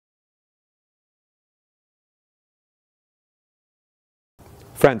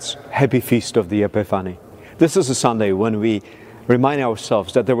Friends, happy Feast of the Epiphany. This is a Sunday when we remind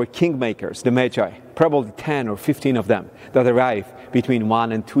ourselves that there were kingmakers, the Magi, probably 10 or 15 of them, that arrived between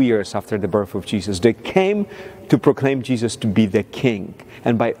 1 and 2 years after the birth of Jesus. They came to proclaim Jesus to be the King,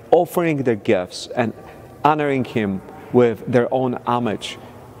 and by offering their gifts and honoring Him with their own homage,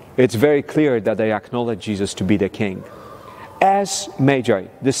 it's very clear that they acknowledge Jesus to be the King. As Magi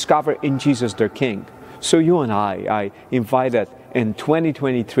discover in Jesus their King, so you and I invited in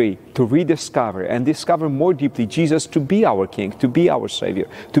 2023 to rediscover and discover more deeply Jesus to be our King, to be our Savior,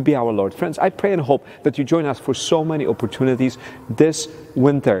 to be our Lord. Friends, I pray and hope that you join us for so many opportunities this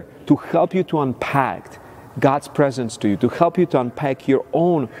winter to help you to unpack God's presence to you, to help you to unpack your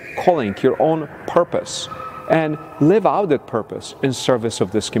own calling, your own purpose, and live out that purpose in service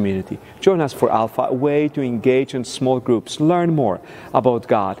of this community. Join us for Alpha, a way to engage in small groups, learn more about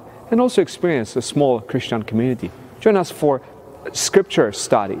God, and also experience a small Christian community. Join us for Scripture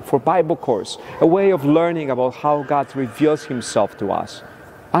study, for Bible course, a way of learning about how God reveals Himself to us.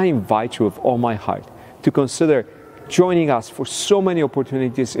 I invite you with all my heart to consider joining us for so many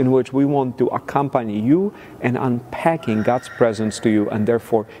opportunities in which we want to accompany you in unpacking God's presence to you and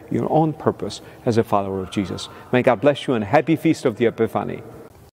therefore your own purpose as a follower of Jesus. May God bless you and happy Feast of the Epiphany.